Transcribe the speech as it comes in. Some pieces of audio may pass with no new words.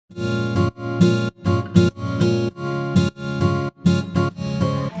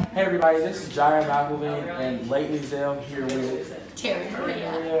everybody, this is Jaya McElveen and Leighton Zell here with Terry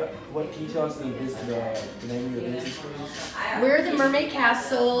Maria. What can you tell us the name of your business, please? We're the Mermaid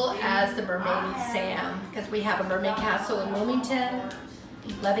Castle as the Mermaid and Sam, because we have a Mermaid Castle in Wilmington,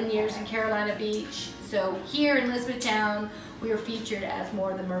 11 years in Carolina Beach. So here in Elizabethtown, we are featured as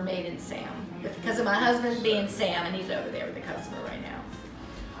more the Mermaid and Sam, because of my husband being Sam, and he's over there with the customer right now.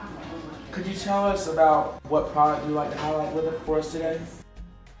 Could you tell us about what product you'd like to highlight with it for us today?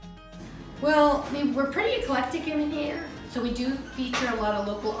 Well, I mean, we're pretty eclectic in here. So we do feature a lot of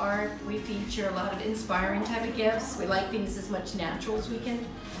local art. We feature a lot of inspiring type of gifts. We like things as much natural as we can,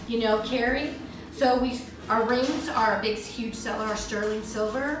 carry. So our rings are a big, huge seller, our sterling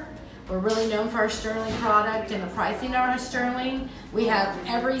silver. We're really known for our sterling product and the pricing on our sterling. We have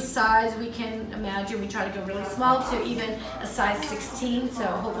every size we can imagine. We try to go really small to even a size 16. So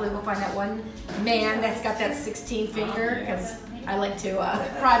hopefully we'll find that one man that's got that 16 finger, because I like to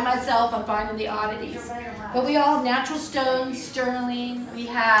pride myself on finding the oddities. But we all have natural stones, sterling. We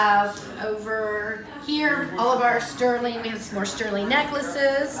have over here all of our sterling. We have some more sterling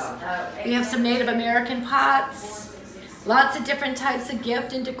necklaces. We have some Native American pots. Lots of different types of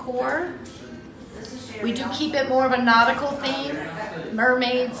gift and decor. We do keep it more of a nautical theme.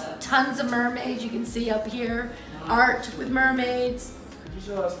 Mermaids, tons of mermaids you can see up here. Art with mermaids. Could you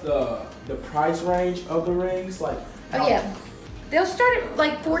show us the price range of the rings? Oh yeah. They'll start at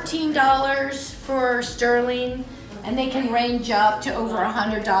like $14 for sterling, and they can range up to over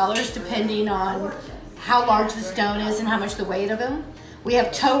 $100 depending on how large the stone is and how much the weight of them. We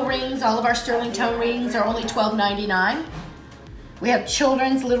have toe rings. All of our sterling toe rings are only $12.99. We have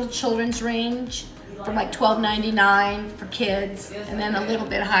little children's range from like $12.99 for kids, and then a little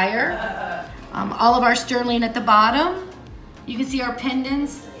bit higher. All of our sterling at the bottom. You can see our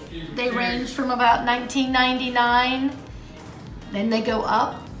pendants. They range from about $19.99. Then they go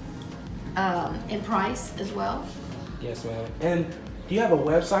up in price as well. Yes, ma'am. And do you have a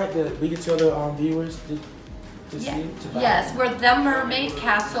website that we can tell the viewers to see? Yes, we're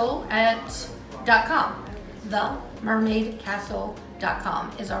themermaidcastle.com.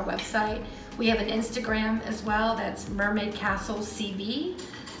 Themermaidcastle.com is our website. We have an Instagram as well. That's Mermaid Castle CB.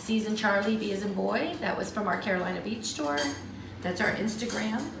 C as in Charlie, B as in boy. That was from our Carolina Beach store. That's our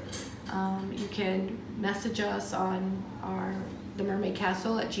Instagram. You can message us on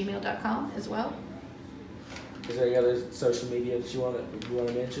themermaidcastle@gmail.com as well. Is there any other social media that you want to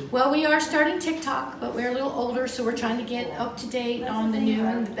mention? Well, we are starting TikTok, but we're a little older, so we're trying to get up to date on the new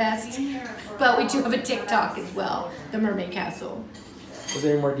and the best. But we do have a TikTok as well, the Mermaid Castle. Is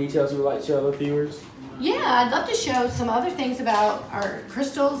there any more details you would like to show the viewers? Yeah, I'd love to show some other things about our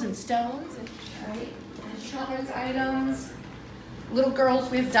crystals and stones and children's items. Little girls,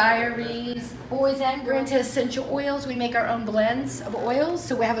 we have diaries. Boys and girls, into essential oils. We make our own blends of oils.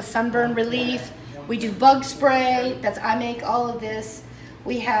 So we have a sunburn relief. We do bug spray. I make all of this.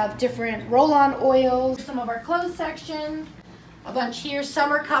 We have different roll-on oils. Some of our clothes section. A bunch here,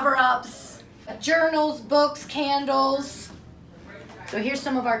 summer cover-ups. Journals, books, candles. So here's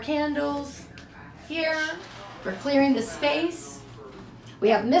some of our candles. Here, we're clearing the space. We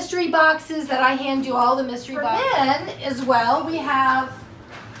have mystery boxes that I hand do all the mystery boxes. Then, as well, we have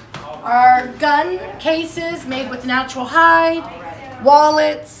our gun cases made with natural hide,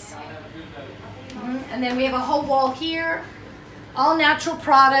 wallets, and then we have a whole wall here. All natural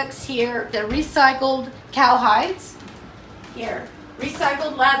products here. They're recycled cow hides. Here,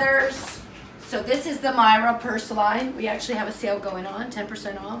 recycled leathers. So this is the Myra purse line. We actually have a sale going on,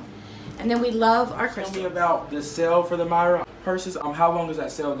 10% off. And then we love our crystals. Tell me about the sale for the Myra purses. How long is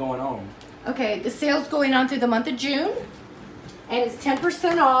that sale going on? Okay, the sale's going on through the month of June, and it's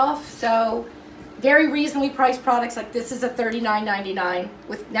 10% off. So very reasonably priced products. Like this is a $39.99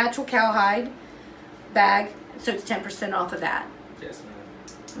 with natural cowhide bag, so it's 10% off of that. Yes,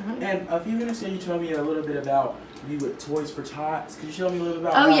 ma'am. And a few minutes ago, you told me a little bit about you with Toys for Tots. Could you tell me a little bit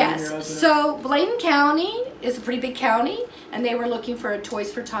about? Oh yes. So Bladen County is a pretty big county, and they were looking for a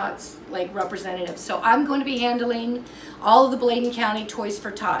Toys for Tots representative. So I'm going to be handling all of the Bladen County Toys for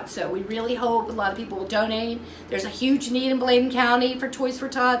Tots. So we really hope a lot of people will donate. There's a huge need in Bladen County for Toys for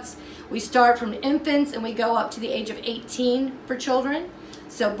Tots. We start from infants and we go up to the age of 18 for children.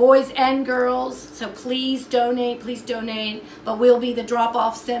 So boys and girls, so please donate, but we'll be the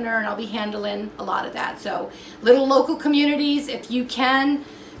drop-off center and I'll be handling a lot of that. So little local communities, if you can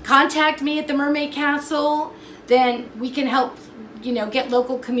contact me at the Mermaid Castle, then we can help, get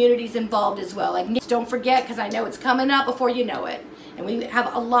local communities involved as well. Don't forget, because I know it's coming up before you know it. And we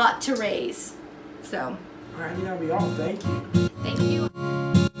have a lot to raise, so. All right, that'll be all. Thank you. Thank you.